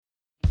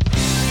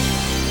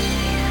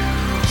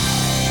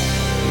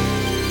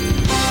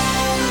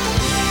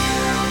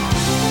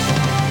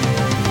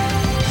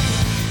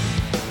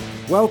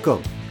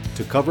Welcome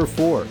to Cover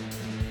 4.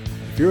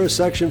 If you're a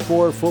Section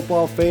 4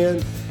 football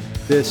fan,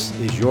 this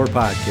is your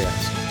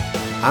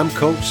podcast. I'm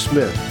Coach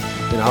Smith,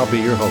 and I'll be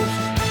your host.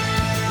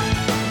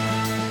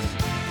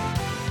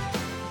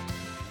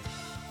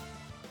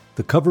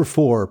 The Cover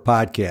 4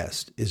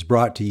 podcast is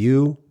brought to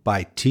you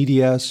by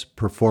TDS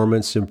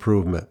Performance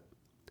Improvement.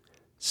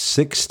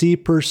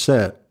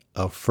 60%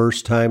 of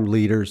first-time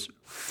leaders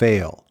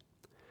fail.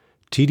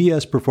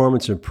 TDS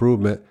Performance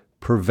Improvement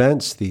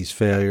prevents these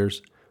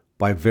failures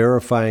by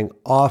verifying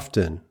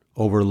often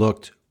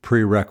overlooked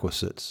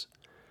prerequisites,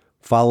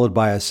 followed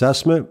by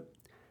assessment,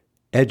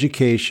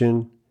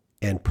 education,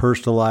 and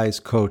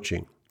personalized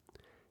coaching.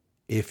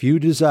 If you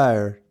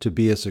desire to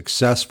be a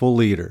successful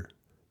leader,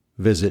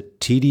 visit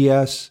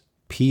tdspi.com.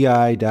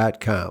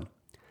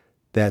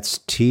 That's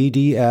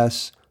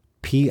tdspi.com.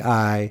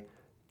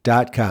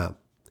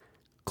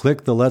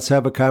 Click the Let's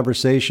Have a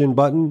Conversation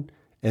button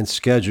and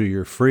schedule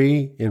your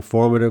free,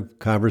 informative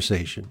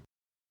conversation.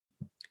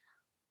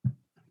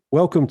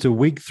 Welcome to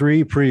Week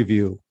 3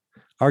 preview.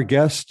 Our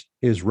guest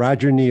is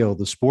Roger Neal,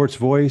 the sports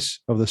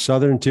voice of the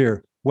Southern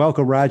Tier.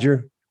 Welcome,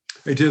 Roger.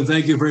 Hey, Tim,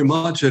 thank you very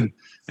much. And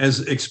as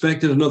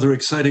expected, another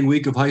exciting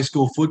week of high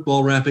school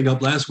football wrapping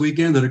up last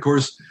weekend. And, of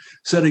course,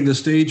 setting the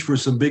stage for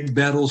some big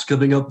battles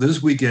coming up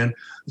this weekend.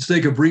 Let's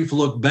take a brief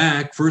look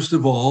back, first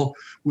of all,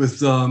 with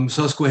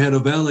Susquehanna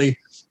Valley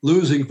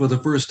losing for the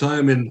first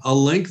time in a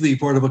lengthy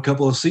part of a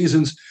couple of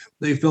seasons.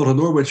 They fell to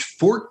Norwich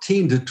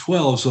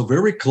 14-12, so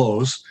very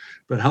close.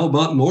 But how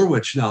about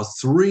Norwich now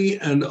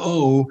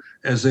 3-0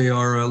 as they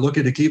are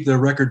looking to keep their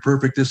record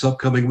perfect this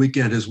upcoming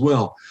weekend as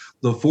well.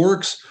 The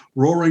Forks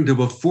roaring to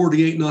a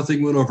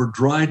 48-0 win over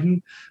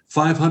Dryden,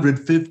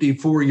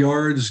 554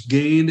 yards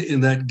gained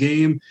in that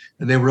game,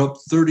 and they were up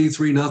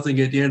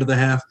 33-0 at the end of the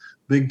half.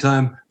 Big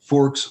time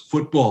Forks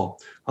football.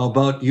 How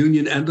about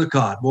Union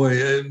Endicott?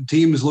 Boy,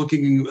 teams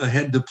looking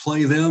ahead to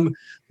play them.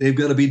 They've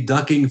got to be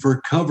ducking for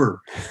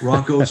cover.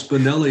 Rocco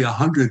Spinelli,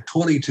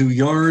 122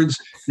 yards.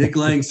 Nick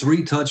Lang,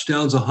 3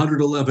 touchdowns,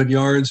 111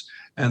 yards.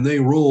 And they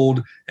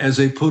rolled as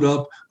they put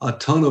up a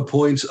ton of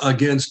points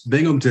against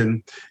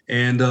Binghamton.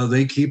 And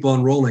they keep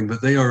on rolling.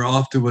 But they are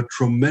off to a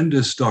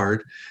tremendous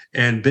start.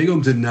 And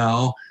Binghamton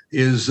now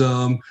is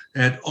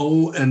at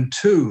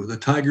 0-2. The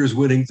Tigers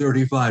winning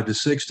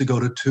 35-6 to go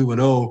to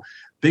 2-0.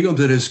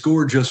 Binghamton has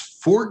scored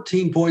just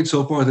 14 points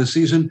so far this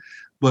season,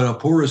 but a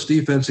porous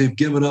defense. They've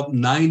given up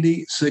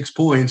 96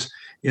 points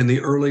in the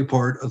early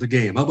part of the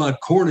game. How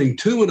about Corning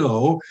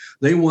 2-0?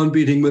 They won,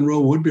 beating Monroe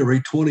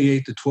Woodbury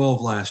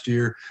 28-12 last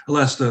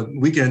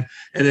weekend.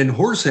 And then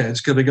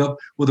Horseheads coming up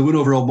with a win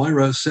over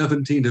Elmira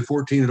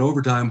 17-14 in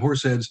overtime.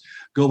 Horseheads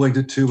going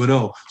to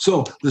 2-0.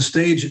 So the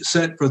stage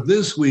set for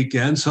this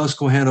weekend.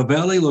 Susquehanna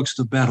Valley looks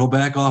to battle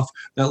back off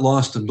that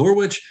loss to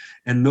Norwich,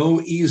 and no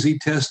easy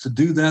test to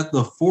do that.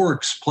 The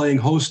Forks playing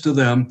host to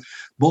them.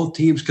 Both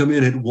teams come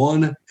in at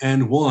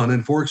 1-1,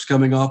 and Forks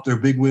coming off their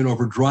big win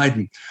over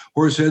Dryden.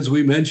 Horseheads,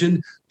 we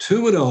mentioned,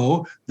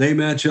 2-0. They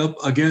match up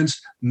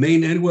against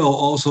Maine Endwell,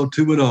 also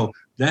 2-0.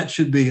 That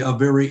should be a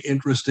very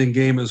interesting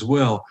game as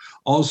well.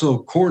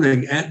 Also,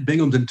 Corning at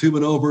Binghamton,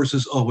 2-0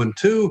 versus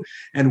 0-2,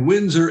 and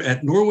Windsor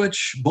at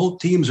Norwich.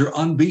 Both teams are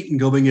unbeaten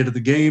going into the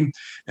game,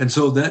 and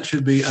so that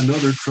should be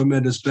another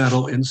tremendous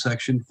battle in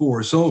Section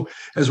 4. So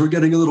as we're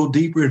getting a little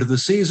deeper into the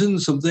season,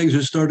 some things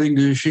are starting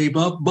to shape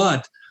up,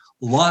 but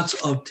lots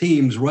of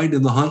teams right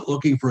in the hunt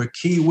looking for a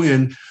key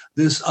win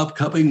this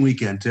upcoming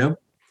weekend, Tim.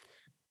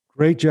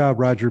 Great job,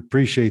 Roger.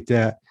 Appreciate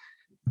that.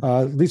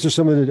 These are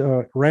some of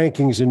the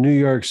rankings in New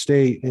York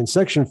State, and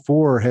Section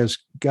 4 has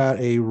got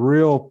a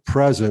real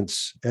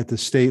presence at the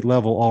state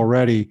level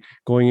already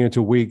going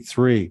into Week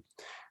 3.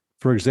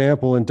 For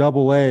example, in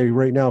AA,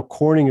 right now,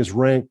 Corning is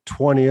ranked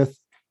 20th,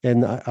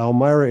 and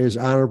Elmira is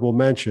honorable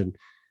mention.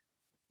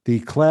 The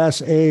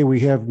Class A,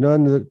 we have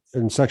none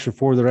in Section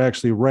 4 that are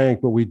actually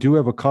ranked, but we do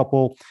have a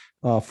couple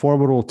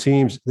formidable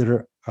teams that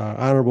are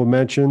honorable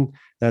mention.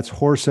 That's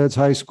Horseheads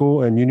High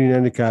School and Union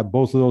Endicott.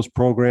 Both of those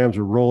programs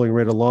are rolling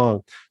right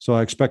along. So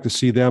I expect to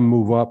see them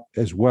move up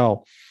as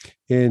well.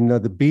 In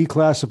the B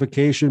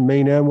classification,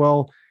 Maine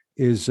Endwell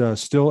is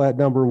still at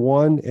number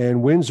 1,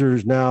 and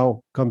Windsor's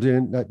now comes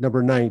in at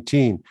number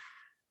 19.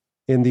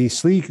 In the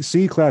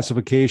C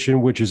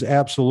classification, which is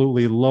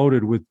absolutely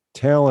loaded with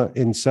talent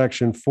in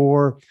Section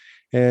 4,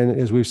 and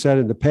as we've said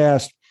in the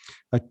past,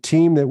 a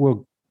team that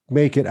will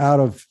make it out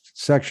of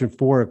Section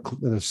 4,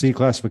 the C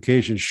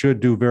classification, should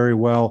do very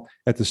well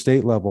at the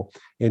state level.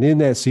 And in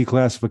that C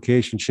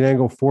classification,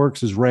 Shenango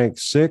Forks is ranked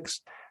 6th,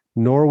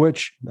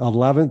 Norwich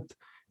 11th,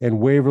 and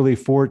Waverly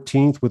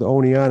 14th, with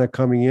Oneonta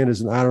coming in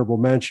as an honorable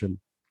mention.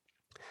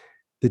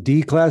 The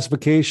D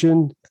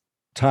classification,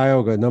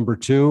 Tioga number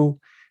 2,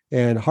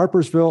 and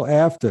Harpersville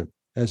Afton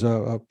as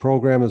a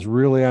program is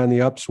really on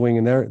the upswing,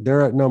 and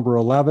they're at number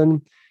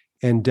 11,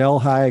 and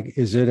Delhi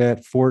is in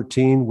at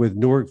 14 with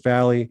Newark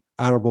Valley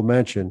honorable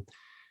mention.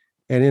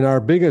 And in our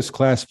biggest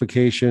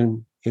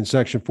classification in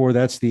Section 4,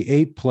 that's the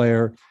 8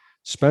 player,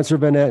 Spencer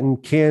Van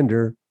Etten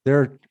Candor.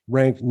 They're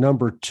ranked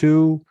number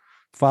 2,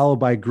 followed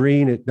by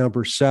Green at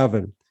number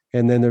 7.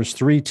 And then there's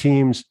 3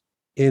 teams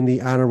in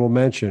the honorable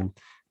mention.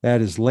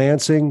 That is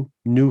Lansing,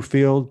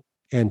 Newfield,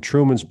 and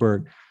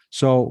Trumansburg.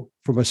 So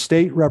from a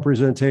state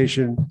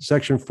representation,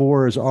 Section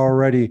 4 is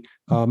already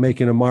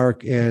making a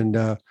mark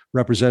and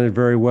represented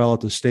very well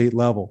at the state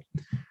level.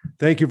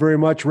 Thank you very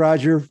much,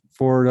 Roger,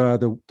 for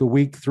the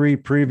week 3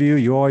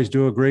 preview. You always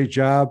do a great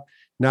job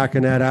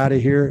knocking that out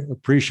of here.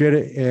 Appreciate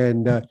it.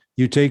 And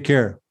you take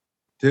care.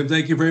 Tim,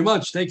 thank you very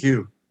much. Thank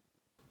you.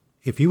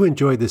 If you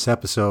enjoyed this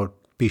episode,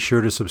 be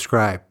sure to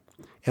subscribe.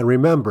 And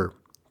remember,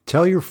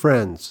 tell your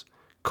friends.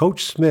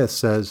 Coach Smith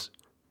says,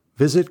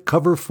 visit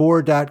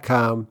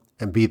cover4.com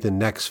and be the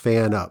next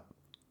fan up.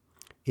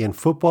 In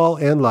football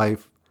and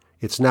life,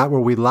 it's not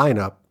where we line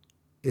up,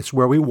 it's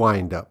where we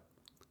wind up.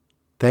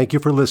 Thank you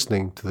for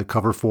listening to the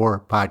Cover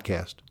 4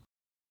 podcast.